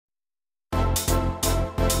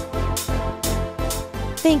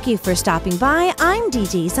Thank you for stopping by. I'm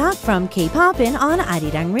DJ Isak from K-Popin on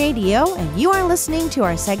Arirang Radio, and you are listening to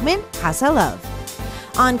our segment, Casa Love.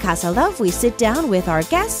 On Casa Love, we sit down with our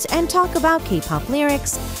guests and talk about K-pop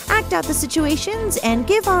lyrics, act out the situations, and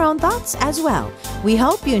give our own thoughts as well. We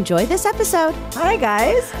hope you enjoy this episode. Hi,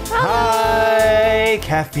 guys. Hi!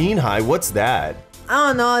 Caffeine high, what's that?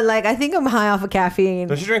 I don't know, I think I'm high off of caffeine.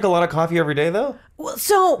 Don't you drink a lot of coffee every day, though? Well,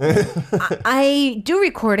 so I do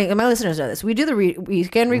recording, and my listeners know this. We do the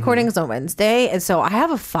weekend recordings on Wednesday, and so I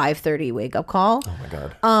have a 5:30 wake up call. Oh my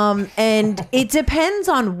god! And it depends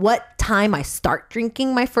on what time I start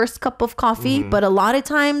drinking my first cup of coffee. But a lot of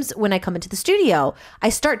times when I come into the studio, I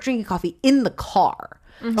start drinking coffee in the car.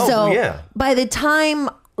 So by the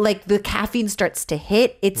time the caffeine starts to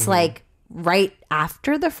hit, it's right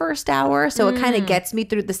after the first hour, so it kind of gets me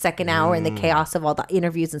through the second hour and the chaos of all the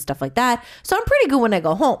interviews and stuff like that. So I'm pretty good when I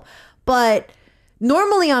go home. But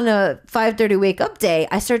normally on a 5:30 wake up day,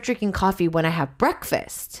 I start drinking coffee when I have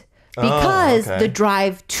breakfast because the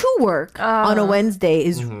drive to work on a Wednesday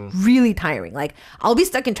is really tiring. I'll be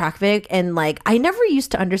stuck in traffic, and I never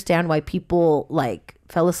used to understand why people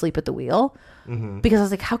fell asleep at the wheel because I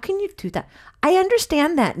was like, how can you do that? I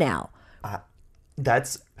understand that now.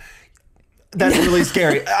 That's really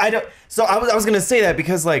scary. So I was gonna say that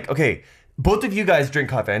because okay, both of you guys drink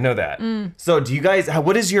coffee. I know that. So do you guys?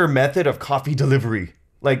 What is your method of coffee delivery?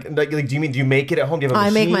 Do you make it at home? Do you have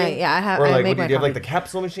a machine? I have. Or I make do my you have coffee. the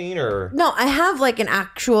capsule machine or? No, I have an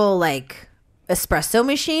actual espresso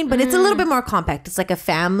machine, but it's a little bit more compact. It's a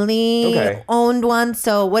family owned one.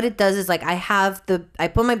 So what it does is I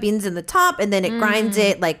put my beans in the top, and then it grinds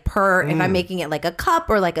it if I'm making it a cup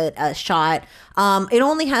or a shot. It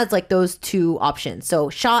only has those two options. So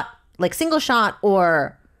shot, single shot,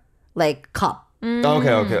 or cup.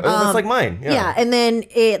 Okay. That's like mine. Yeah. And then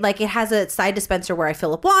it it has a side dispenser where I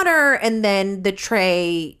fill up water, and then the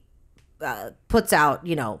tray puts out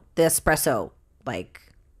the espresso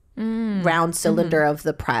round cylinder of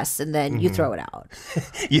the press, and then you throw it out.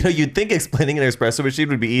 You'd think explaining an espresso machine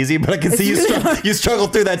would be easy, but I can see you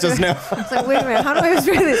struggled through that just now. It's wait a minute, how do I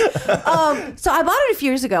explain this? So I bought it a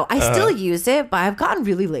few years ago. I still use it, but I've gotten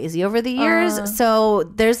really lazy over the years. So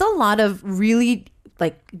there's a lot of really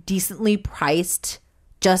decently priced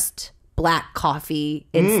just black coffee,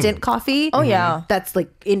 instant coffee. Oh yeah, that's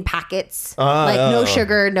in packets, no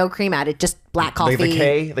sugar, no cream added, just black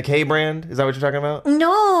coffee. The K brand, is that what you're talking about?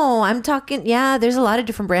 No, I'm talking. Yeah, there's a lot of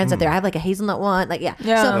different brands out there. I have a hazelnut one.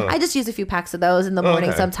 So I just use a few packs of those in the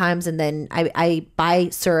morning sometimes, and then I buy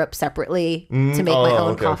syrup separately to make my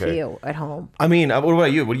own coffee at home. I mean, what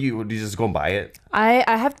about you? Would you just go and buy it? I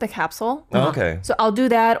have the capsule. Oh, okay. So I'll do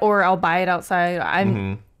that, or I'll buy it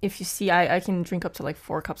outside. If you see, I can drink up to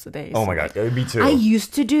 4 cups a day. Oh my god, me too. I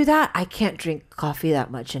used to do that. I can't drink coffee that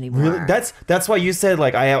much anymore. Really? That's why you said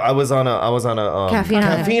I was on a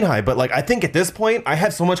caffeine high. But I think at this point I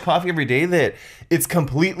have so much coffee every day that it's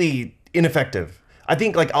completely ineffective. I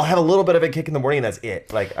think I'll have a little bit of a kick in the morning and that's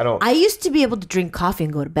it. I don't. I used to be able to drink coffee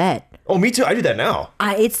and go to bed. Oh, me too. I do that now.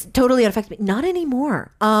 It's totally unaffected me. Not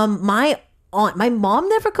anymore. My mom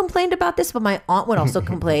never complained about this, but my aunt would also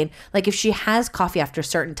complain. If she has coffee after a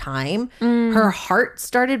certain time, her heart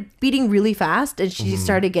started beating really fast and she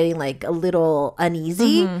started getting a little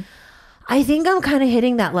uneasy. I think I'm kind of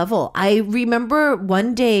hitting that level. I remember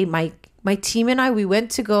one day my team and we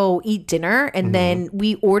went to go eat dinner, and then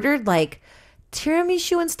we ordered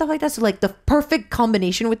tiramisu and stuff like that. So the perfect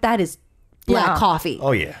combination with that is black coffee.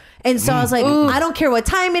 Oh yeah. And so I was I don't care what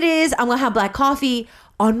time it is, I'm gonna have black coffee.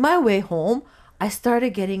 On my way home, I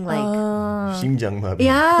started getting 심장마비.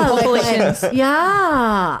 I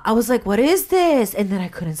was what is this? And then I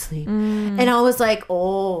couldn't sleep. And I was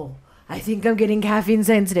oh, I think I'm getting caffeine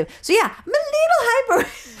sensitive. So yeah, I'm a little hyper.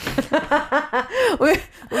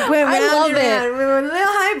 I love it. We were a little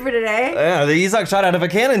hyper today. Yeah, the Isak shot out of a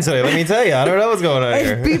cannon today. Let me tell you, I don't know what's going on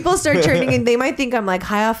here. People start turning in, they might think I'm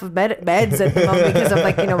high off of meds at the moment because of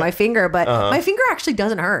my finger, but my finger actually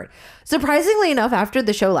doesn't hurt. Surprisingly enough, after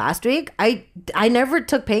the show last week, I never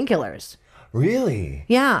took painkillers. Really?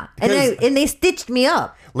 Yeah, and they stitched me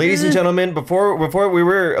up. Ladies and gentlemen, before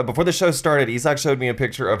the show started, Isak showed me a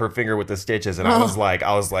picture of her finger with the stitches, and I was like,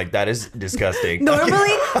 that is disgusting. Normally,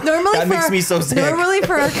 that makes me so sick. Normally,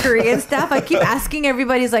 for our Korean staff, I keep asking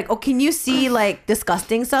everybody's oh, can you see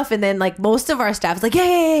disgusting stuff? And then most of our staff is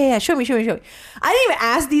yeah, show me. I didn't even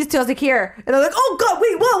ask these two. I was here, and they're oh god,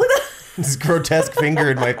 wait, what? This grotesque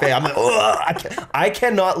finger in my face. I'm ugh, I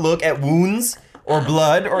cannot look at wounds or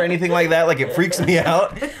blood or anything like that. Like it freaks me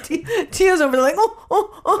out. Tia's over there like,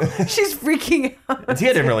 she's freaking out.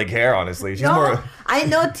 Tia didn't really care, honestly. She's more. I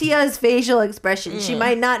know Tia's facial expression. She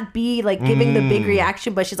might not be like giving the big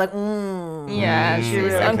reaction, but she's like, Yeah, she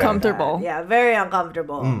was uncomfortable. Yeah, very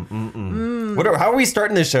uncomfortable. How are we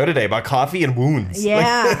starting this show today? About coffee and wounds.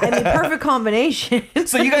 Yeah, I mean, perfect combination.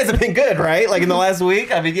 So you guys have been good, right? Like in the last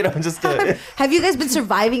week? I mean, just... Have you guys been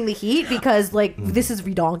surviving the heat? Because like this is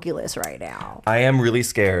redonkulous right now. I am really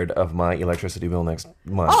scared of my electricity bill next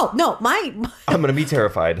month. Oh, no, I'm going to be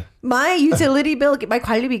terrified. My utility bill, my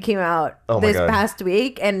관리비 came out this past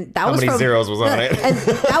week, and that How was many zeros was on it? And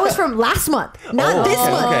that was from last month, not this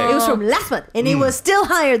month. Okay. It was from last month, and it was still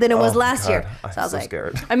higher than it was last year. So I was so like,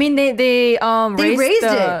 scared. I mean, they raised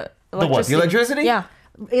it. The what? The electricity? Yeah,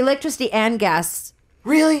 electricity and gas.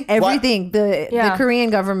 Really? Everything. The Korean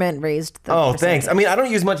government raised the percentage. Thanks. I mean, I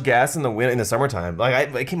don't use much gas in the summertime.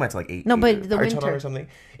 Like it came out to like 8. No, but the winter or something.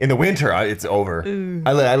 In the winter, it's over.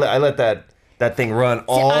 I let that thing run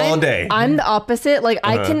all day. I'm the opposite. Like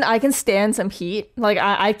I can stand some heat. Like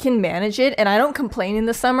I can manage it, and I don't complain in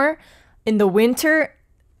the summer. In the winter,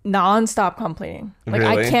 non-stop complaining. Like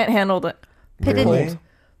Really? I can't handle the cold.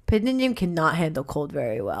 Pidinim cannot handle cold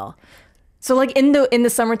very well. So like in the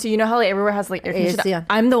summer too, you know how like everywhere has like air conditioning? Yeah.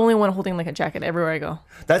 I'm the only one holding like a jacket everywhere I go.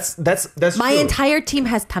 That's My true. entire team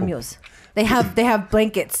has tamyos. They have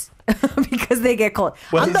blankets because they get cold.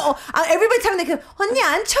 Well, every time they go, 언니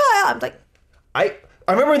안 추워요. I'm like,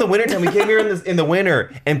 I remember in the wintertime, we came here in the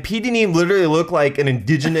winter, and PD literally looked like an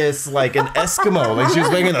indigenous, like an Eskimo. Like she was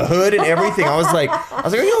wearing the hood and everything. I was like, are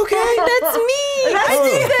you okay? That's me. I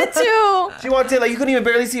do that too. She walked in, like you couldn't even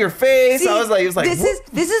barely see her face. I was like,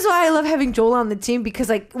 this is why I love having Joel on the team, because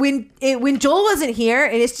like when Joel wasn't here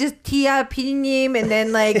and it's just Tia, PD님, and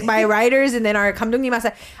then like my writers and then our 감독님, I'm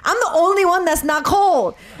the only one that's not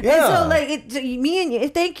cold. Yeah. And so like me and you,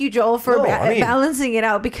 thank you, Joel, for balancing it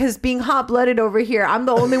out, because being hot blooded over here, I'm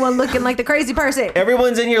the only one looking like the crazy person.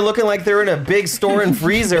 Everyone's in here looking like they're in a big store and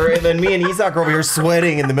freezer, and then me and Isak are over here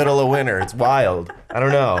sweating in the middle of winter. It's wild. I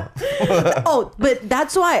don't know. But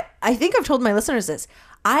that's why I think I've told my listeners this.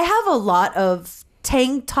 I have a lot of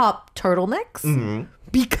tank top turtlenecks.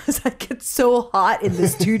 Because I get so hot in the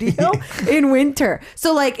studio in winter.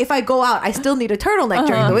 So like if I go out, I still need a turtleneck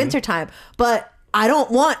during the winter time. But I don't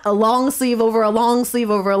want a long sleeve over a long sleeve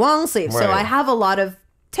over a long sleeve. Right. So I have a lot of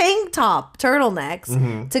tank top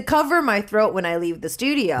turtlenecks to cover my throat when I leave the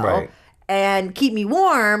studio and keep me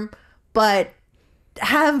warm, but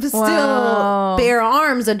have still bare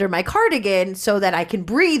arms under my cardigan so that I can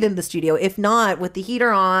breathe in the studio. If not, with the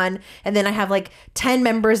heater on, and then I have like 10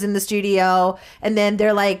 members in the studio, and then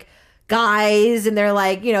they're like guys, and they're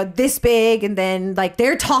like, this big, and then like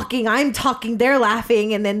they're talking, I'm talking, they're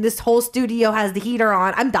laughing, and then this whole studio has the heater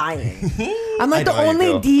on. I'm dying. I'm like the only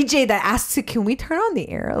DJ that asks, can we turn on the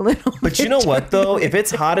air a little But you know what though? If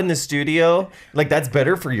it's hot in the studio, like that's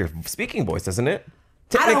better for your speaking voice, isn't it?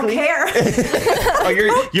 I don't care.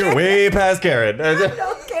 You're way past Karen. I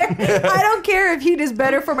don't care. I don't care if heat is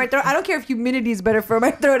better for my throat. I don't care if humidity is better for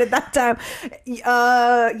my throat at that time.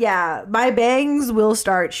 My bangs will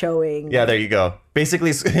start showing. Yeah, there you go.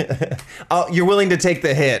 Basically, you're willing to take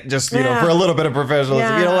the hit just, for a little bit of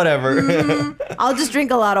professionalism, whatever. I'll just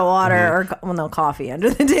drink a lot of water or coffee under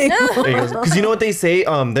the table. Because you know what they say?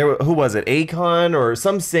 Who was it? Akon or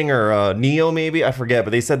some singer, Neo maybe? I forget.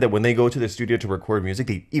 But they said that when they go to the studio to record music,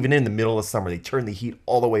 even in the middle of summer, they turn the heat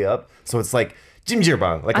all the way up. So it's like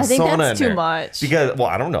jjimjirbang, like a sauna. I think that's in too there. much. Because,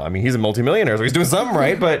 I don't know. I mean, he's a multimillionaire, so he's doing something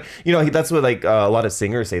right. But, that's what like a lot of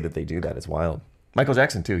singers say that they do that. It's wild. Michael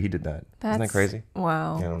Jackson too. He did that. Isn't that crazy?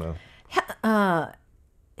 Wow. I don't know.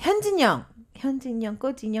 현진영,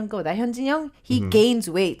 꼬진영, 현진영, he gains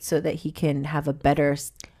weight so that he can have a better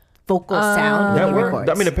vocal sound when he records.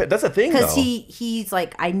 I mean, that's a thing because he's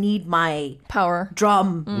like, I need my power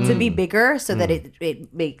drum to be bigger so that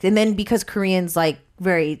it makes. And then because Koreans like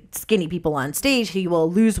very skinny people on stage, he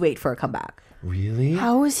will lose weight for a comeback. Really?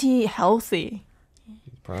 How is he healthy?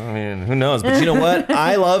 I mean, who knows? But you know what?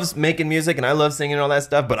 I love making music and I love singing and all that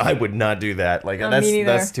stuff, but I would not do that. Like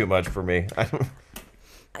that's too much for me.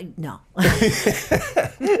 No.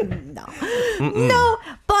 No.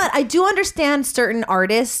 But I do understand certain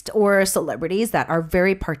artists or celebrities that are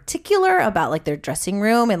very particular about like their dressing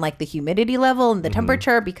room and like the humidity level and the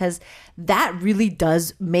temperature, because that really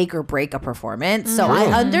does make or break a performance. So I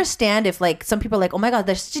understand if like some people are like, oh my God,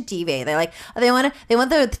 they're such a diva. They're like, they want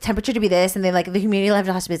the temperature to be this, and they like the humidity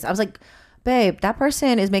level has to be this. I was like, babe, that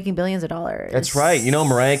person is making billions of dollars. That's right.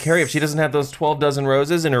 Mariah Carey, if she doesn't have those 12 dozen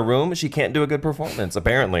roses in her room, she can't do a good performance,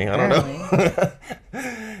 apparently. I don't know.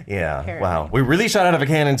 Yeah. Wow. We really shot out of a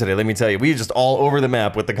cannon today. Let me tell you, we just all over the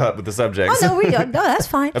map with the subjects. Oh no, that's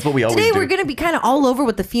fine. That's what we always do. Today we're gonna be kind of all over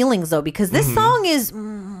with the feelings though, because this song is.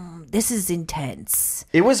 This is intense.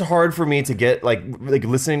 It was hard for me to get like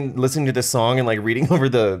listening to this song and like reading over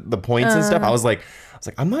the points and stuff. I was like,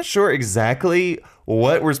 I'm not sure exactly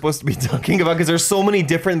what we're supposed to be talking about because there's so many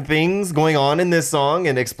different things going on in this song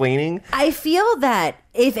and explaining. I feel that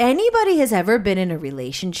if anybody has ever been in a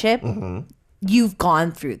relationship, you've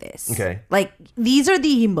gone through this. Okay. Like these are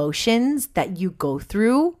the emotions that you go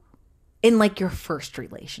through in like your first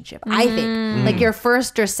relationship. I think like your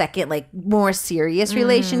first or second, like more serious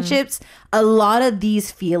relationships, a lot of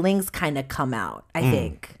these feelings kind of come out, I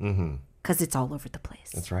think, because it's all over the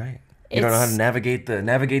place. That's right. You don't know how to navigate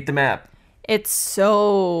the map. It's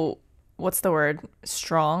so, what's the word?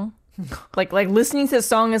 Strong. Like listening to the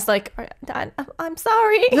song is like, I'm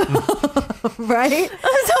sorry. Right?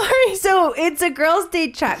 I'm sorry. So it's a girls'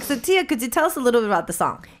 date track. So Tia, could you tell us a little bit about the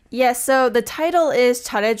song? Yes, so the title is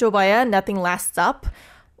잘해줘봐야 Nothing Lasts Up.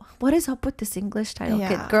 What is up with this English title?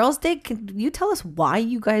 Yeah. Girls' Day, can you tell us why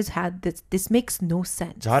you guys had this? This makes no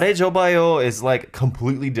sense. 잘해줘봐요 is like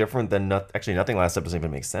completely different than actually Nothing Lasts Up doesn't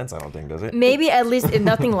even make sense, I don't think, does it? Maybe at least if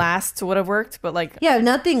Nothing Lasts would have worked, but like... Yeah,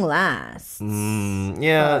 Nothing Lasts.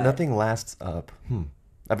 Nothing Lasts Up.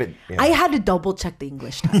 I had to double check the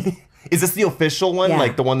English title. Is this the official one? Yeah.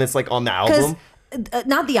 Like the one that's like on the album?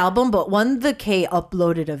 Not the album, but One The K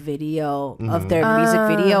uploaded a video of their music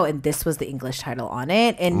video, and this was the English title on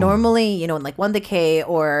it. And normally, you know, like One The K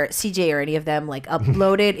or CJ or any of them like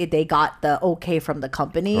uploaded, they got the okay from the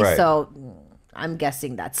company. Right. So I'm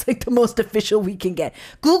guessing that's like the most official we can get.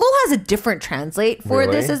 Google has a different translate for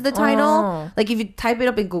Really? this as the title. Like if you type it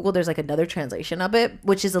up in Google, there's like another translation of it,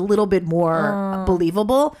 which is a little bit more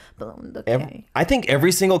believable. But okay. I think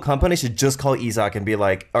every single company should just call Isaac and be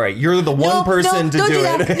like, all right, you're the one person to do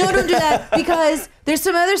it. No, don't do that. Because there's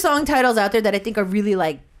some other song titles out there that I think are really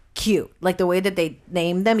like cute, like the way that they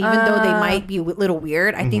name them, even though they might be a little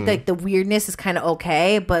weird. I think like the weirdness is kind of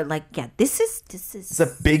okay, but like this is It's a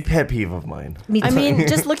big pet peeve of mine. I mean,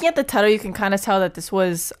 just looking at the title, you can kind of tell that this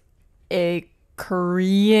was a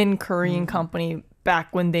Korean company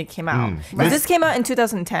back when they came out. But this came out in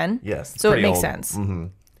 2010. Yes, so it makes old. sense.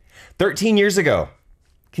 13 years ago.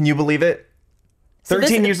 Can you believe it?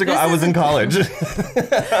 13 years ago, I was in college.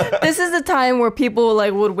 This is the time where people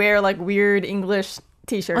like would wear like weird English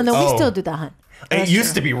t-shirts. Oh no, we still do that. It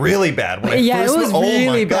used to be really bad when Yeah, it was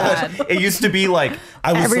really bad. It used to be like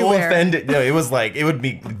I was Everywhere. so offended. No, it was like it would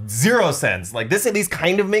make 0 sense. Like this at least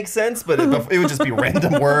kind of makes sense, but it would just be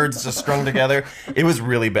random words just strung together. It was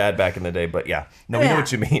really bad back in the day. But yeah, no, we know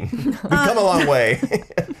what you mean. We've come a long way.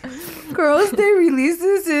 Girls' Day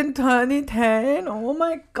releases in 2010. Oh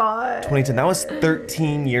my god. 2010. That was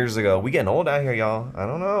 13 years ago. We getting old out here, y'all. I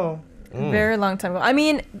don't know. Very long time ago. I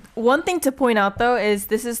mean, one thing to point out though is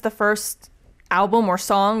this is the first album or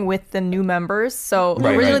song with the new members. So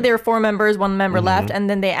originally there were 4 members, 1 member left, and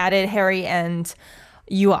then they added Harry and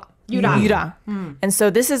Yura. And so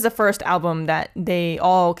this is the first album that they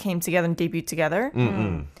all came together and debuted together.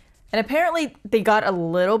 And apparently they got a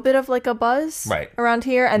little bit of like a buzz around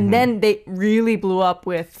here, and then they really blew up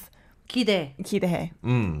with 기대해.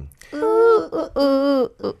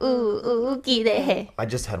 기대해. I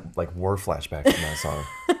just had like war flashbacks from that song.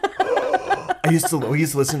 we used to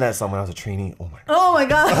listen to that song when I was a trainee. Oh my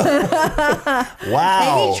god.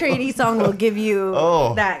 Wow. Any trainee song will give you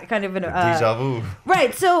that kind of an deja vu.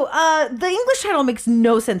 Right. So the English title makes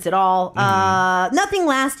no sense at all. Nothing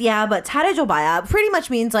lasts, but 잘해줘봐야 pretty much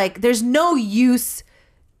means like there's no use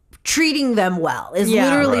treating them well is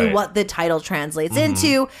literally what the title translates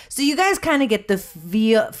into. So you guys kind of get the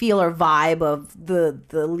feel or vibe of the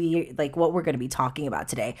like what we're going to be talking about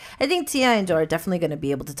today. I think Tia and Joe are definitely going to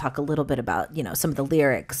be able to talk a little bit about, you know, some of the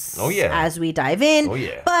lyrics as we dive in. Oh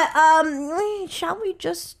yeah. But shall we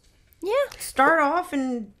just start off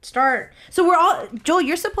and start? So we're all, Joel,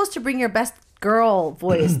 you're supposed to bring your best girl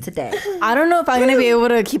voice today. I don't know if I'm going to be able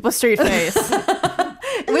to keep a straight face.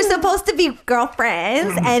 We're supposed to be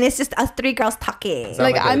girlfriends, and it's just us 3 girls talking.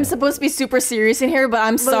 Like I'm supposed to be super serious in here, but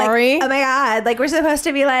I'm sorry. Like, oh my god! Like we're supposed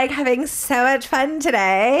to be like having so much fun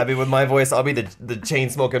today. I mean, with my voice, I'll be the chain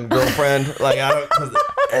smoking girlfriend. Like I don't.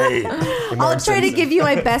 Hey, I'll try to give you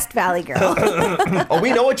my best Valley girl. Oh,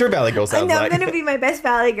 we know what your Valley girl sounds like. I'm gonna be my best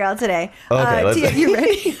Valley girl today. Okay, let's. Tia, you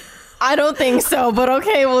ready? I don't think so, but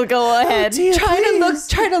okay, we'll go ahead. Try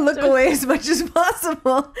to look away as much as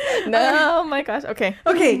possible. No, oh my gosh. Okay.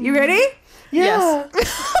 Okay, you ready? Yeah.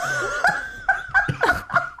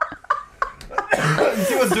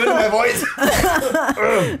 See what's doing to my voice?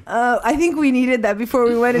 I think we needed that before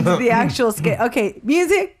we went into the actual skit. Okay,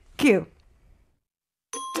 music. Cue.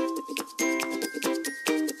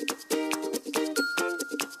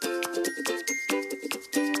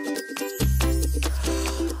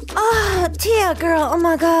 Tia, girl, oh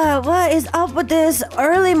my god, what is up with this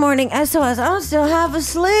early morning SOS? I'm still half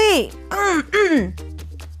asleep.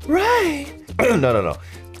 Right. No.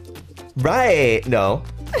 Right. No.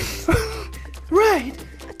 Right.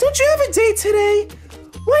 Don't you have a date today?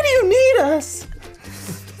 Why do you need us?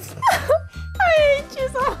 I hate you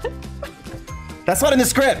so much. That's not in the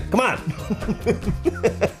script. Come on.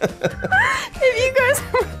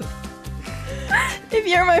 If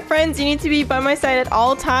you're my friends, you need to be by my side at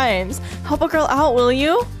all times. Help a girl out, will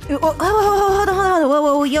you? Hold on.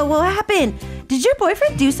 Whoa, yo, what happened? Did your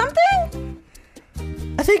boyfriend do something?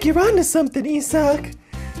 I think you're onto something, Isak.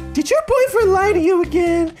 Did your boyfriend lie to you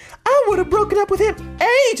again? I would have broken up with him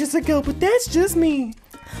ages ago, but that's just me.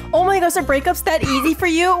 Oh my gosh, are breakups that easy for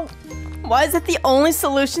you? Why is it the only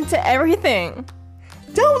solution to everything?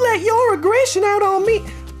 Don't let your aggression out on me.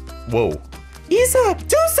 Whoa. Isak,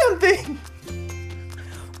 do something.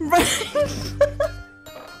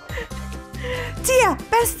 Tia,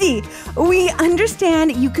 bestie, we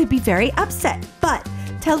understand you could be very upset, but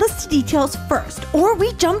tell us the details first, or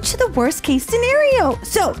we jump to the worst case scenario.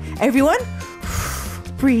 So, everyone,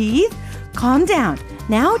 breathe, calm down.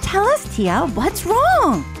 Now tell us, Tia, what's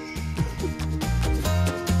wrong?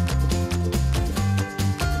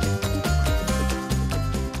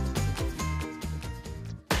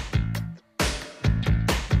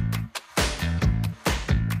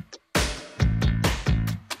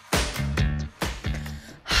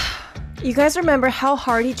 You guys remember how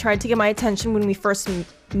hard he tried to get my attention when we first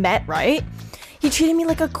met, right? He treated me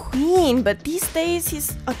like a queen, but these days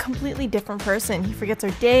he's a completely different person. He forgets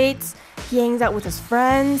our dates, he hangs out with his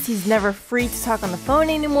friends, he's never free to talk on the phone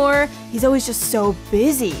anymore. He's always just so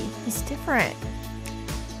busy. He's different.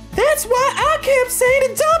 That's why I kept saying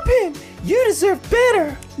to dump him. You deserve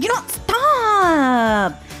better. You don't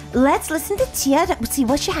stop. Let's listen to Tia to see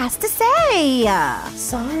what she has to say.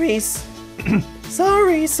 Sorry.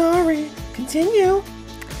 Continue.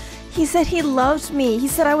 He said he loved me. He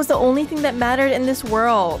said I was the only thing that mattered in this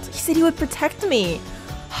world. He said he would protect me.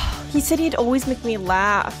 He said he'd always make me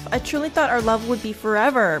laugh. I truly thought our love would be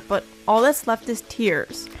forever, but all that's left is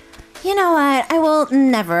tears. You know what? I will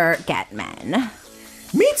never get men.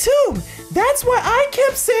 Me too. That's why I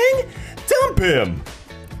kept saying, dump him.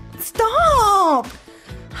 Stop.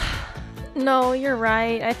 No, you're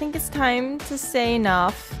right. I think it's time to say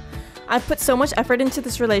enough. I've put so much effort into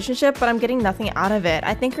this relationship, but I'm getting nothing out of it.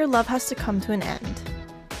 I think our love has to come to an end.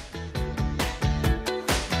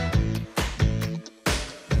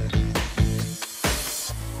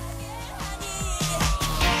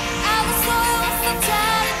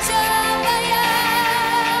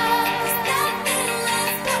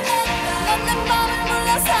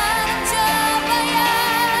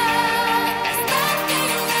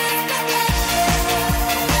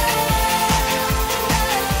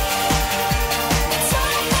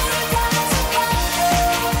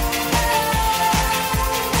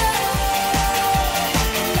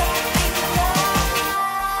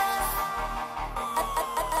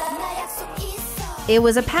 It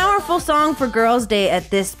was a powerful song for Girls' Day at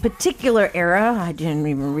this particular era. I didn't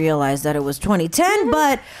even realize that it was 2010,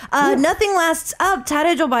 but Nothing Lasts Up,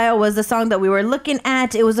 잘해줘봐요 was the song that we were looking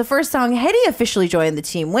at. It was the first song Hetty officially joined the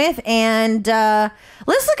team with, and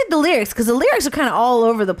let's look at the lyrics, because the lyrics are kind of all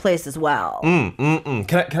over the place as well. Can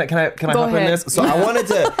I hop in this? So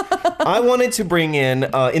I wanted to bring in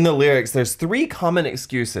the lyrics, there's 3 common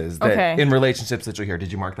excuses that in relationships that you'll hear.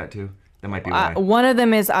 Did you mark that too? That might be why. One of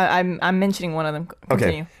them is I'm mentioning one of them.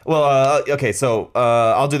 Continue. Okay. Well, so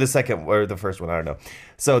I'll do the second or the first one. I don't know.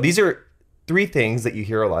 So these are 3 things that you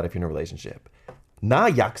hear a lot if you're in a relationship.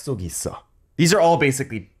 나 약속 있어. These are all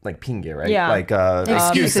basically like 핑계, right? Yeah. Like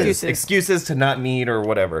excuses to not meet or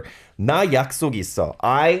whatever. 나 약속 있어.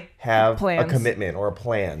 I have plans. A commitment or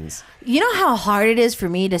plans. You know how hard it is for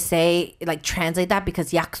me to say, like, translate that,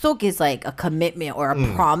 because 약속 is like a commitment or a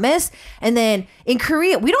promise. And then in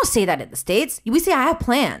Korea, we don't say that in the States. We say I have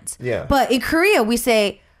plans. Yeah. But in Korea, we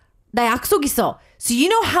say 나 약속 있어. So you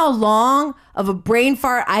know how long of a brain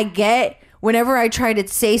fart I get whenever I try to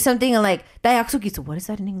say something and like 나 약속 있어. What is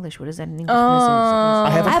that in English? What is that in English? I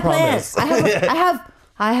have a promise.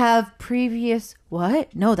 I have previous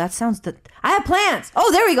what? No, that sounds I have plans.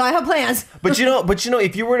 Oh, there we go. I have plans. But you know,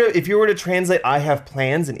 if you were to translate I have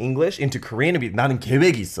plans in English into Korean, it'd be 나는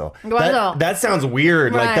계획 있어. That sounds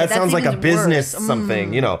weird. Right, like that sounds like a business worse.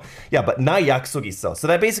 something, you know. Yeah, but 나 약속 있어. So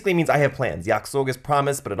that basically means I have plans. 약속 is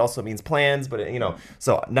promise, but it also means plans, but you know.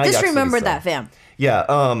 So 나 Just 약속 remember 있어. that, fam. Yeah.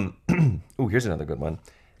 Ooh, here's another good one.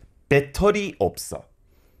 배터리 없어.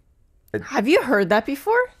 Have you heard that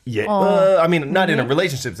before? Yeah, I mean, not in a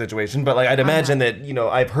relationship situation, but like I'd imagine that, you know,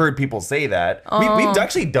 I've heard people say that. We've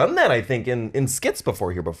actually done that, I think, in skits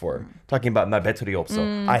before, talking about 나 배터리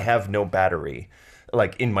없어. I have no battery,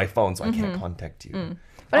 like in my phone, so I can't contact you.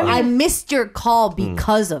 But I missed your call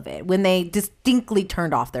because of it when they distinctly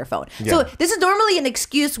turned off their phone. Yeah. So this is normally an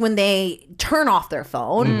excuse when they turn off their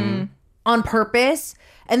phone on purpose,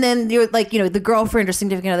 and then you're like, you know, the girlfriend or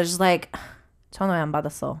significant other is like. 전화 안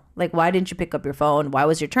받았어. Like, why didn't you pick up your phone? Why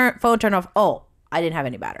was your phone turned off? Oh, I didn't have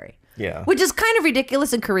any battery. Yeah. Which is kind of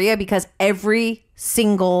ridiculous in Korea because every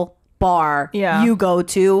single bar you go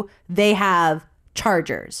to, they have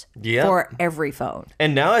chargers for every phone.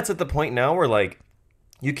 And now it's at the point now where like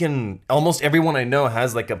you can almost everyone I know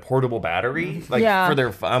has like a portable battery like for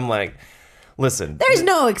their I'm like listen. There's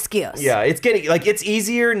no excuse. Yeah, it's getting like it's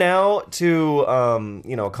easier now to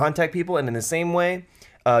you know, contact people, and in the same way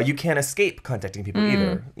you can't escape contacting people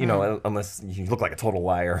either, you know, unless you look like a total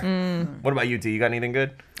liar. What about you, T? You got anything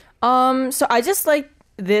good? So I just like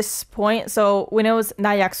this point. So when it was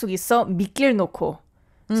나 약속 있어, 미끼를 놓고.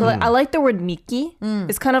 So like, I like the word 미끼.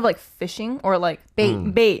 It's kind of like fishing or like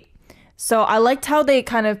bait. So I liked how they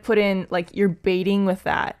kind of put in like you're baiting with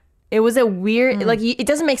that. It was a weird, like it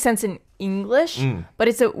doesn't make sense in English, but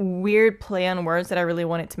it's a weird play on words that I really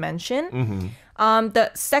wanted to mention.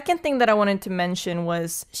 The second thing that I wanted to mention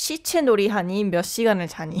was 시체놀이 하니 몇 시간을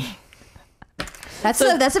자니.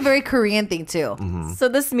 That's a very Korean thing too. So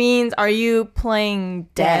this means, are you playing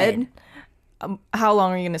dead? How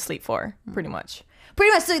long are you going to sleep for? Pretty much.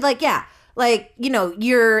 Pretty much. So like, yeah. Like, you know,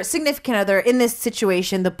 your significant other in this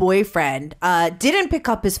situation, the boyfriend, didn't pick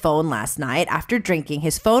up his phone last night after drinking.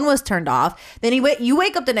 His phone was turned off. Then you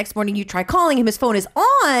wake up the next morning, you try calling him. His phone is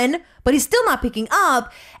on, but he's still not picking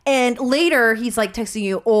up. And later he's like texting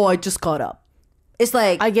you, oh, I just got up. It's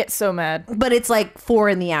like... I get so mad. But it's like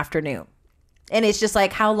 4 p.m. And it's just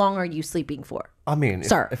like, how long are you sleeping for? I mean,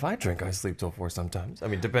 if I drink, I sleep till 4 sometimes. I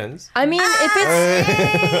mean, depends. I mean, if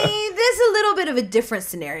it's... There's a little bit of a different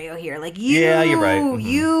scenario here. Like, yeah, you're right.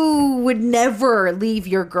 You would never leave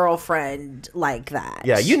your girlfriend like that.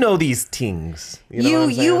 Yeah, you know these things. You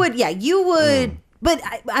would. But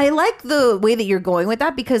I like the way that you're going with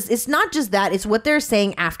that because it's not just that. It's what they're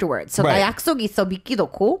saying afterwards. So, 나 약속 있어, 믿기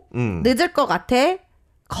놓고, 늦을 것 같아,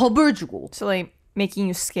 겁을 주고. So, like, making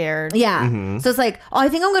you scared. Yeah. So it's like, oh, I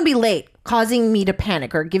think I'm going to be late, causing me to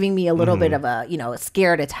panic or giving me a little bit of a, you know, a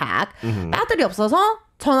scared attack. 배터리 없어서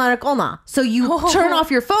전화를 꺼놔. So you turn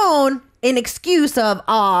off your phone in excuse of,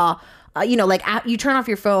 you know, like you turn off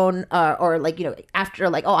your phone or like, you know, after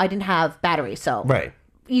like, oh, I didn't have battery. So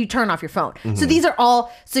you turn off your phone. So these are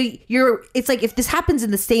all, it's like if this happens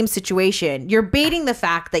in the same situation, you're baiting the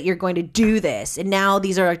fact that you're going to do this. And now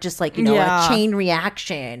these are just like, you know, a chain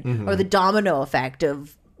reaction or the domino effect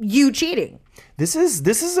of you cheating.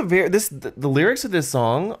 The lyrics of this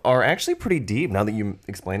song are actually pretty deep now that you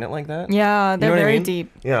explain it like that. Yeah, they're very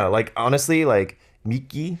deep. Yeah, like honestly, like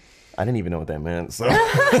Miki, I didn't even know what that meant. So,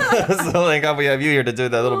 so like we have you here to do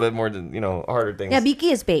that little bit more, you know, harder things. Yeah, Miki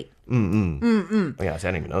is bait. Yeah, see,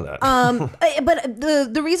 I didn't even know that. But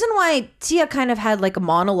the reason why Tia kind of had like a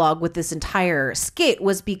monologue with this entire skit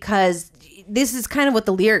was because this is kind of what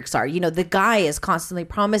the lyrics are. You know, the guy is constantly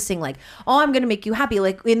promising like, oh, I'm going to make you happy.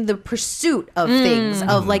 Like in the pursuit of things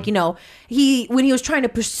of like, you know, when he was trying to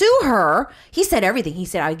pursue her, he said everything. He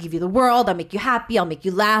said, I'll give you the world. I'll make you happy. I'll make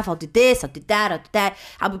you laugh. I'll do this. I'll do that. I'll do that.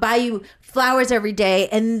 I'll buy you flowers every day.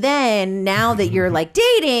 And then now that you're like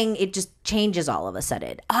dating, it just changes all of a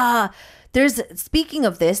sudden. Speaking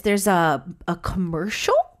of this, there's a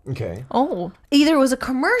commercial. Okay. Oh. Either it was a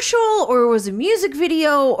commercial or it was a music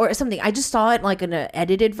video or something. I just saw it like in an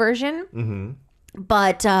edited version.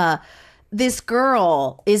 But this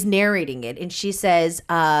girl is narrating it, and she says,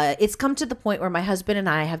 "It's come to the point where my husband and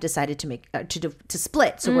I have decided to make to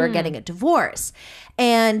split, so we're getting a divorce."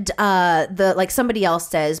 And somebody else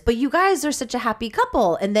says, "But you guys are such a happy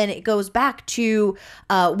couple." And then it goes back to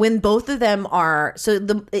when both of them are. So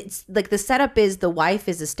it's like the setup is the wife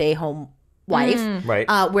is a stay-home wife, right?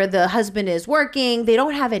 Where the husband is working, they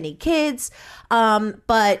don't have any kids,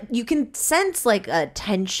 but you can sense like a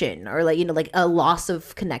tension or like, you know, like a loss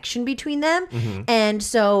of connection between them. And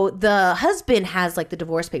so the husband has like the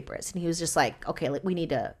divorce papers, and he was just like, okay, like we need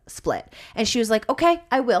to split. And she was like, okay,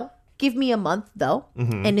 I will. Give me a month though,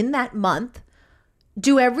 and in that month,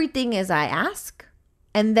 do everything as I ask,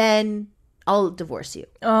 and then I'll divorce you.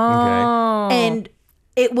 Oh, and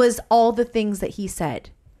it was all the things that he said.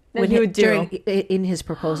 in his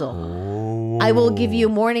proposal. I will give you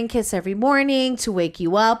a morning kiss every morning to wake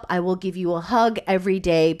you up. I will give you a hug every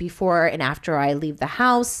day before and after I leave the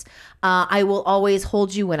house. I will always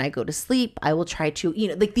hold you when I go to sleep. I will try to,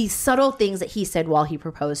 like these subtle things that he said while he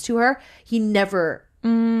proposed to her. He never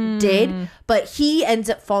did, but he ends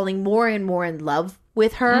up falling more and more in love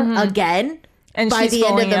with her again and by the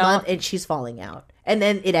end of the month, and she's falling out. And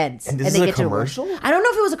then it ends. And this is a commercial? I don't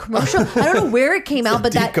know if it was a commercial. I don't know where it came out,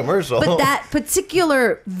 but that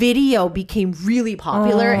particular video became really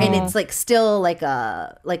popular, and it's like still like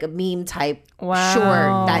a meme type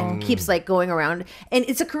short that keeps like going around, and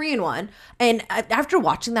it's a Korean one. And after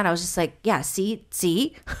watching that, I was just like, yeah, see, it's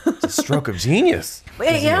a stroke of genius.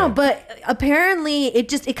 Yeah, but apparently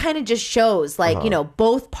it kind of just shows like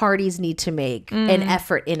both parties need to make an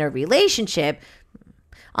effort in a relationship.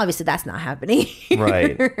 Obviously, that's not happening.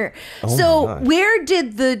 Right. So where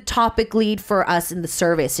did the topic lead for us in the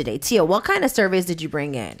surveys today? Tia, what kind of surveys did you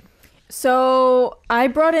bring in? So I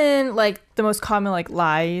brought in like the most common like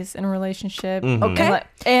lies in a relationship. Okay.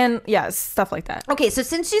 And stuff like that. Okay, so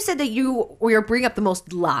since you said that you were bringing up the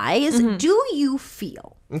most lies, do you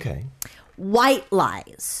feel white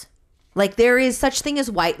lies? Like there is such thing as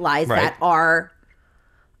white lies that are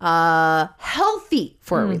healthy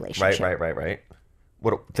for a relationship. Right.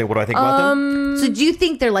 What do I think about them? So do you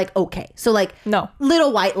think they're like okay? So like no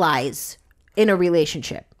little white lies in a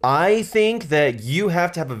relationship? I think that you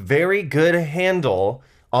have to have a very good handle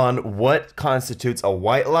on what constitutes a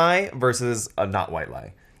white lie versus a not white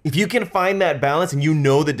lie. If you can find that balance and you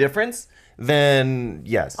know the difference, then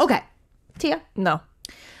yes. Okay. Tia? No.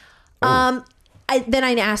 Then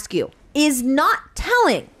I ask you, is not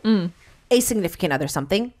telling a significant other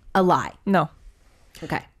something a lie? No.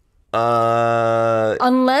 Okay.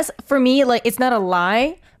 Unless for me, like it's not a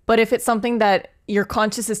lie, but if it's something that your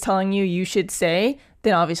conscience is telling you should say,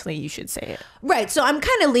 then obviously you should say it. Right. So I'm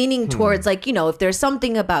kind of leaning towards like, if there's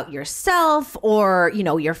something about yourself or,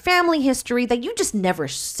 your family history that you just never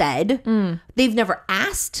said, they've never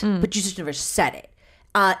asked, but you just never said it.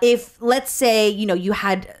 If let's say, you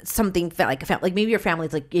had something like maybe your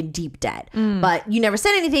family's like in deep debt, but you never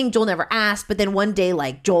said anything, Joel never asked, but then one day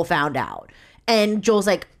like Joel found out. And Joel's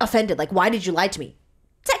like offended, like, why did you lie to me?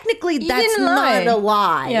 Technically, that's not a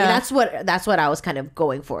lie. Yeah. And that's what I was kind of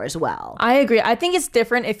going for as well. I agree. I think it's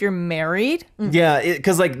different if you're married. Yeah,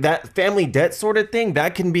 because like that family debt sort of thing,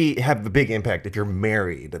 that can have a big impact if you're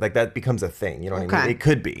married. Like that becomes a thing. You know what I mean? It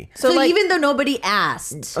could be. So like, even though nobody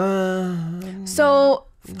asked. So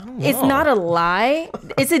it's not a lie.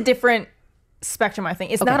 It's a different spectrum, I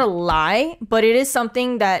think. It's not a lie, but it is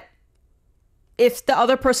something that if the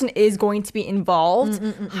other person is going to be involved,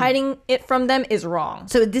 hiding it from them is wrong.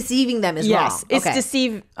 So deceiving them is wrong. Yes, it's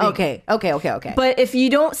deceiving. Okay. But if you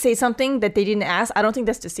don't say something that they didn't ask, I don't think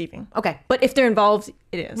that's deceiving. Okay. But if they're involved,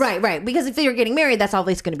 it is. Right. Because if you're getting married, that's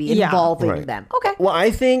always going to be involving them. Okay. Well, I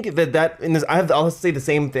think I'll say the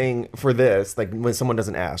same thing for this. Like when someone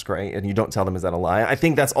doesn't ask, right, and you don't tell them, is that a lie? I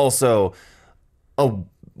think that's also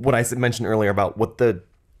what I mentioned earlier about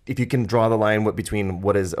if you can draw the line between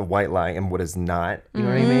what is a white lie and what is not, you know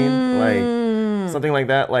what I mean? Like something like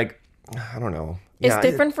that. Like I don't know. It's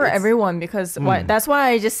different for everyone because that's why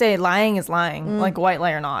I just say lying is lying, like white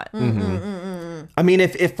lie or not. I mean,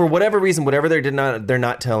 if for whatever reason, whatever they're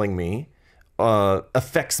not telling me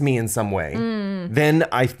affects me in some way, then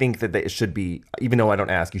I think that it should be, even though I don't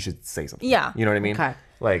ask, you should say something. Yeah. You know what I mean? Okay.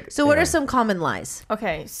 Like. So what are some common lies?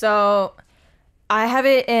 Okay, so I have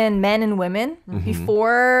it in men and women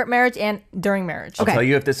before marriage and during marriage. I'll tell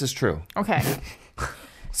you if this is true. Okay.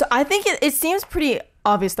 So I think it seems pretty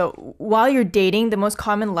obvious though. While you're dating, the most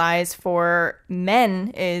common lies for men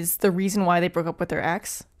is the reason why they broke up with their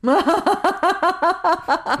ex. Okay.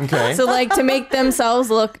 So like to make themselves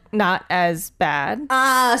look not as bad.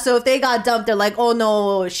 So if they got dumped, they're like, oh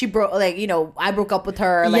no, she broke, like, I broke up with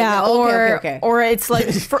her. Like, yeah. Okay. Or it's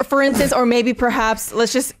like, for instance, or maybe perhaps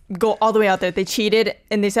let's just go all the way out there. They cheated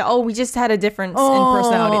and they said, oh, we just had a difference in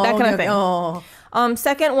personality, that kind of thing.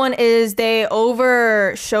 Second one is they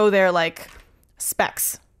over show their like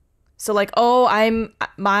specs. So like,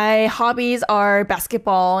 my hobbies are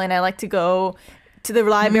basketball and I like to go to the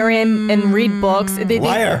library and read books.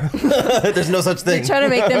 Liar. There's no such thing. They try to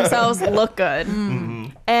make themselves look good.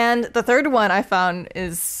 And the third one I found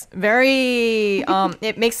is very,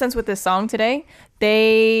 it makes sense with this song today.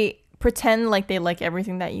 They pretend like they like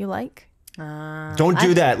everything that you like. Don't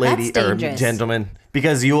do that, lady or gentlemen,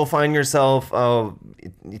 because you will find yourself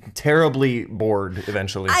terribly bored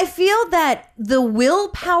eventually. I feel that the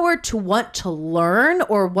willpower to want to learn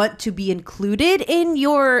or want to be included in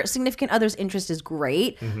your significant other's interest is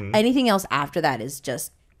great. Anything else after that is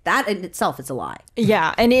just that in itself is a lie.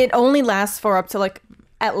 Yeah, and it only lasts for up to like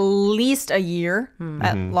at least a year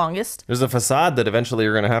at longest. There's a facade that eventually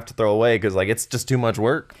you're going to have to throw away because like it's just too much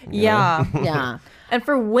work. Yeah. Yeah. And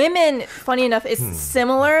for women, funny enough, it's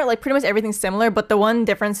similar. Like pretty much everything's similar, but the one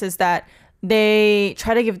difference is that they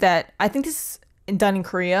try to give that. I think this is done in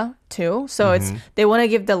Korea too. So it's they want to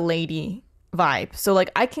give the lady vibe. So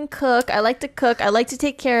like I can cook. I like to cook. I like to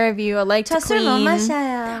take care of you. I like to clean.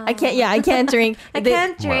 I can't. Yeah, I can't drink. I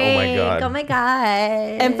can't drink. Oh my god. Oh my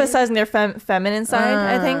god. Emphasizing their feminine side.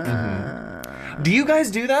 I think. Do you guys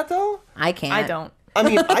do that though? I can't. I don't. I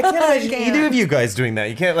mean, I can't imagine either of you guys doing that.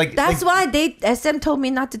 You can't like. That's why SM told me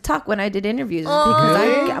not to talk when I did interviews because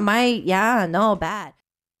Really? bad.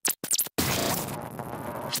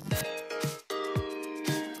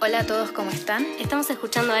 Hola a todos, ¿cómo están? Estamos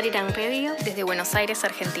escuchando Arirang Radio desde Buenos Aires,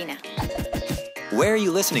 Argentina. Where are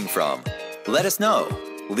you listening from? Let us know.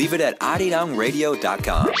 Leave it at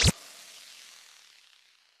arirangradio.com.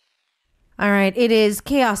 All right, it is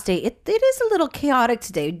Chaos Day. It is a little chaotic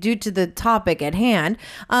today due to the topic at hand.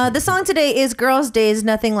 The song today is Girls' Days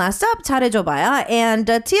Nothing Lasts Up, 잘해줘봐야. And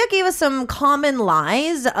Tia gave us some common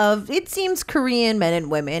lies of, it seems, Korean men and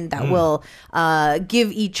women that will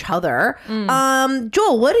give each other.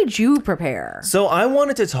 Joel, what did you prepare? So I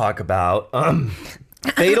wanted to talk about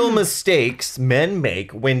fatal mistakes men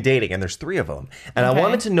make when dating, and there's 3 of them. And I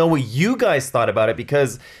wanted to know what you guys thought about it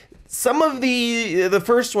because some of the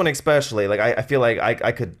first one especially, like I feel like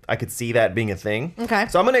I could see that being a thing. Okay.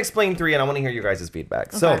 So I'm gonna explain 3, and I want to hear your guys'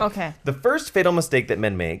 feedback. So the first fatal mistake that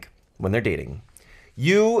men make when they're dating,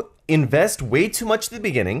 you invest way too much at the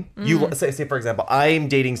beginning. You say for example, I'm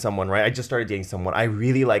dating someone, right? I just started dating someone. I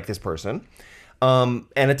really like this person. And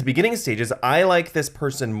at the beginning stages, I like this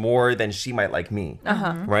person more than she might like me,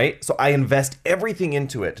 right? So I invest everything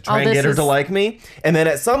into it to try and get her to like me. And then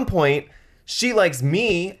at some point, she likes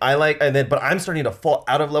me, but I'm starting to fall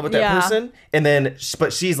out of love with that person. And then,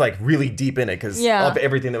 but she's like really deep in it because of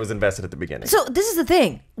everything that was invested at the beginning. So this is the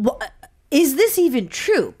thing. Is this even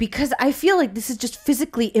true? Because I feel like this is just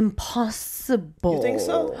physically impossible. You think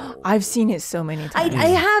so? I've seen it so many times. I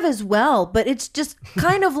have as well, but it's just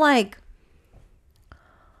kind of like...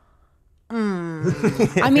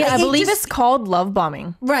 I mean, I believe it's called love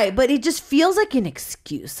bombing. Right, but it just feels like an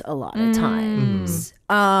excuse a lot of times.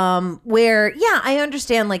 Where, I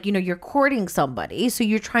understand, like, you're courting somebody, so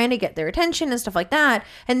you're trying to get their attention and stuff like that.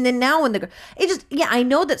 And then now when I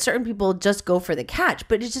know that certain people just go for the catch,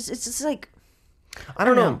 but it's just like... I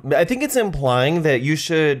don't know. I think it's implying that you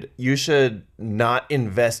should not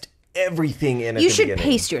invest everything in it. You should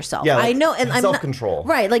pace yourself. Yeah, I know. And self-control.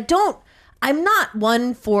 Right, like I'm not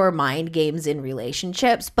one for mind games in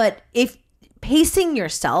relationships, but if pacing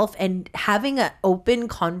yourself and having an open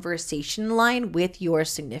conversation line with your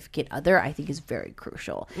significant other, I think is very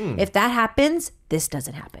crucial. If that happens, this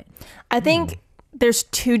doesn't happen. I think there's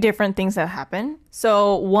 2 different things that happen.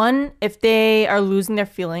 So one, if they are losing their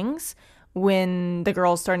feelings when the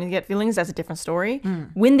girl's starting to get feelings, that's a different story.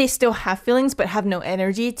 When they still have feelings but have no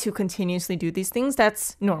energy to continuously do these things,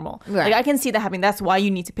 that's normal. Right. Like I can see that happening. That's why you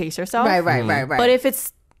need to pace yourself. Right. But if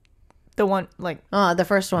it's the one, like the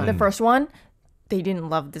first one, they didn't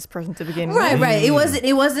love this person to begin with. Right.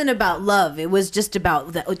 It wasn't about love. It was just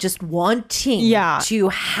about just wanting to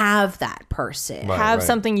have that person. Have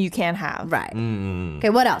something you can't have. Right. Okay,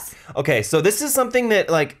 what else? Okay, so this is something that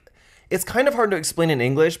like it's kind of hard to explain in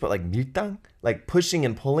English, but like 밀당, like pushing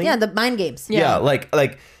and pulling. Yeah, the mind games. Yeah, like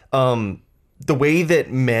the way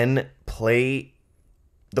that men play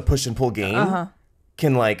the push and pull game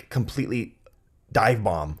can like completely dive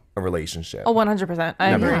bomb a relationship. Oh, 100%. I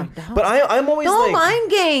agree. But I'm always no like...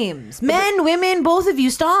 mind games. Men, women, both of you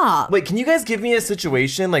stop. Wait, can you guys give me a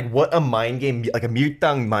situation, like what a mind game, like a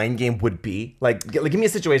밀당 mind game would be? Like give me a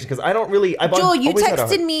situation, because I don't really... Joel, you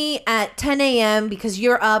texted me at 10 a.m. because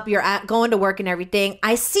you're up, going to work and everything.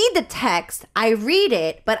 I see the text, I read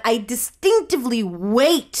it, but I distinctively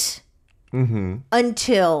wait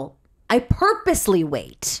until... I purposely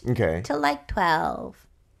wait. Okay. Till like 12,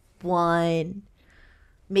 1...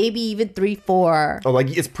 maybe even 3, 4. Oh, like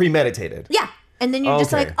it's premeditated. Yeah. And then you're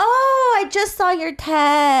just like, oh, I just saw your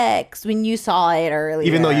text when you saw it earlier.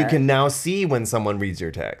 Even though you can now see when someone reads your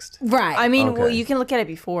text. Right. I mean, well, you can look at it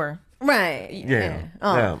before. Right. Yeah.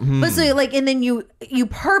 But so like, and then you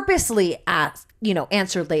purposely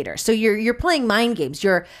answer later. So you're playing mind games.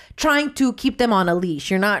 You're trying to keep them on a leash.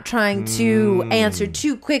 You're not trying to answer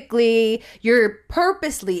too quickly. You're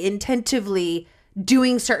purposely, intentively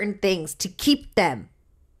doing certain things to keep them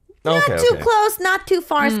Not too close, not too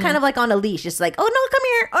far. It's kind of like on a leash. It's like, oh no, come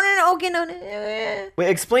here. Oh no, okay, no. Wait,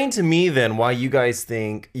 explain to me then why you guys,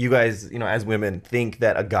 as women, think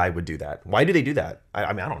that a guy would do that. Why do they do that?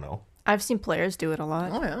 I mean, I don't know. I've seen players do it a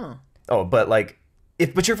lot. Oh yeah. Oh, but like,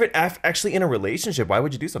 but you're actually in a relationship, why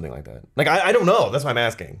would you do something like that? Like, I don't know. That's why I'm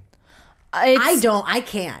asking. I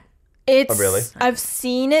can't. It's, oh, really? I've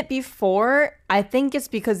seen it before. I think it's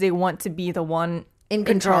because they want to be the one in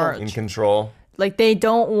control. In control. Like they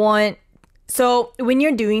don't want. So when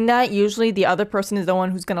you're doing that, usually the other person is the one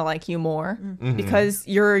who's gonna like you more because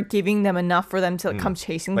you're giving them enough for them to come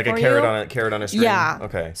chasing like for a you. carrot on a string. Yeah.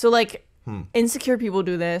 Okay. So like insecure people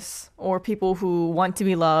do this, or people who want to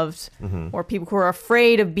be loved, or people who are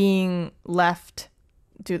afraid of being left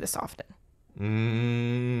do this often.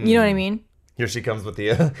 You know what I mean? Here she comes with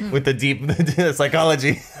the deep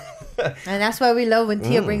psychology. And that's why we love when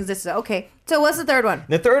Tia brings this up. Okay, so what's the third one?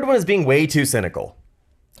 The third one is being way too cynical.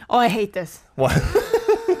 Oh, I hate this. What?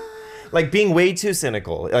 Like being way too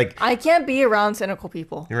cynical. Like I can't be around cynical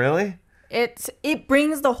people. Really? It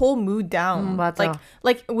brings the whole mood down.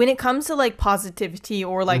 Like when it comes to like positivity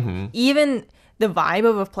or like even the vibe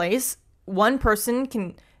of a place, one person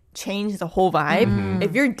can change the whole vibe.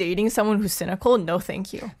 If you're dating someone who's cynical, no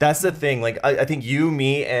thank you. That's the thing. Like I think you,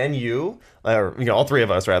 me, and you, or all three of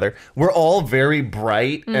us rather, we're all very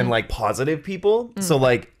bright and like positive people. So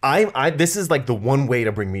like I this is like the one way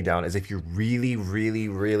to bring me down is if you're really, really,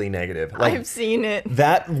 really negative. Like, I've seen it.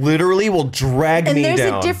 That literally will drag me down. And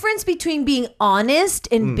there's a difference between being honest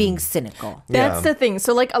and being cynical. That's the thing.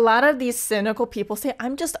 So like a lot of these cynical people say,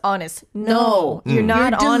 I'm just honest. No, you're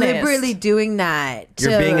not honest. You're deliberately doing that.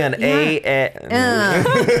 You're being an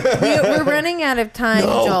We're running out of time,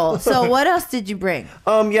 Joel. So what else did you bring?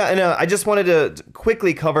 I just wanted to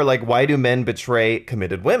quickly cover like why do men betray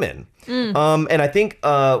committed women? And I think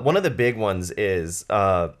one of the big ones is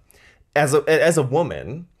as a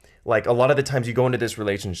woman, like a lot of the times you go into this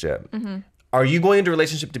relationship, are you going into a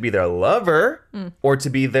relationship to be their lover or to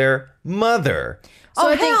be their mother?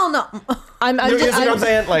 So hell no. I'm just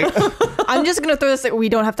gonna throw this. I'm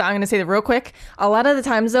gonna say that real quick. A lot of the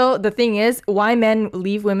times, though, the thing is why men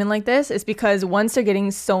leave women like this is because once they're getting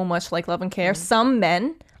so much like love and care, some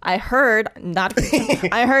men. I heard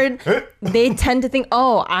they tend to think,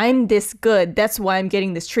 oh, I'm this good. That's why I'm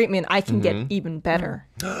getting this treatment. I can get even better.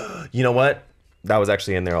 You know what? That was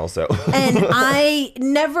actually in there also. And I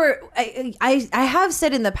have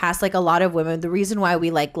said in the past, like a lot of women, the reason why we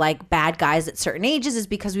like bad guys at certain ages is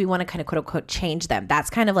because we want to kind of quote unquote change them. That's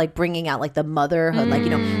kind of like bringing out like the motherhood, like,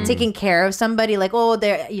 taking care of somebody like, oh,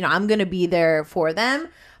 they're, I'm going to be there for them.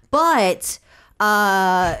 But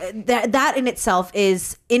that in itself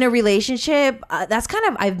is in a relationship. That's kind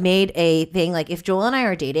of, I've made a thing. Like if Joel and I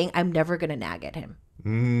are dating, I'm never going to nag at him.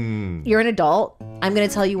 You're an adult. I'm going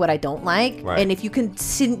to tell you what I don't like. Right. And if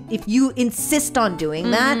you insist on doing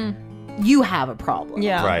that, you have a problem.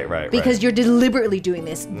 Yeah. Right. Because you're deliberately doing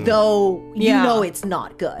this, though you know it's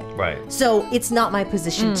not good. Right. So it's not my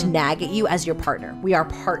position to nag at you as your partner. We are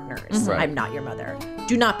partners. Right. I'm not your mother.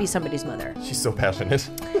 Do not be somebody's mother. She's so passionate.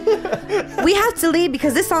 We have to leave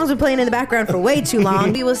because this song's been playing in the background for way too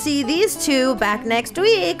long. We will see these two back next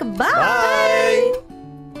week. Bye. Bye.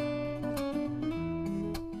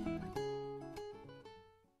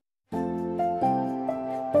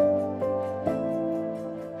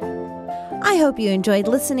 I hope you enjoyed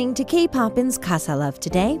listening to K-Poppin's Casa Love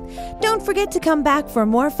today. Don't forget to come back for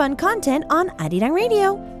more fun content on Arirang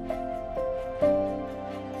Radio.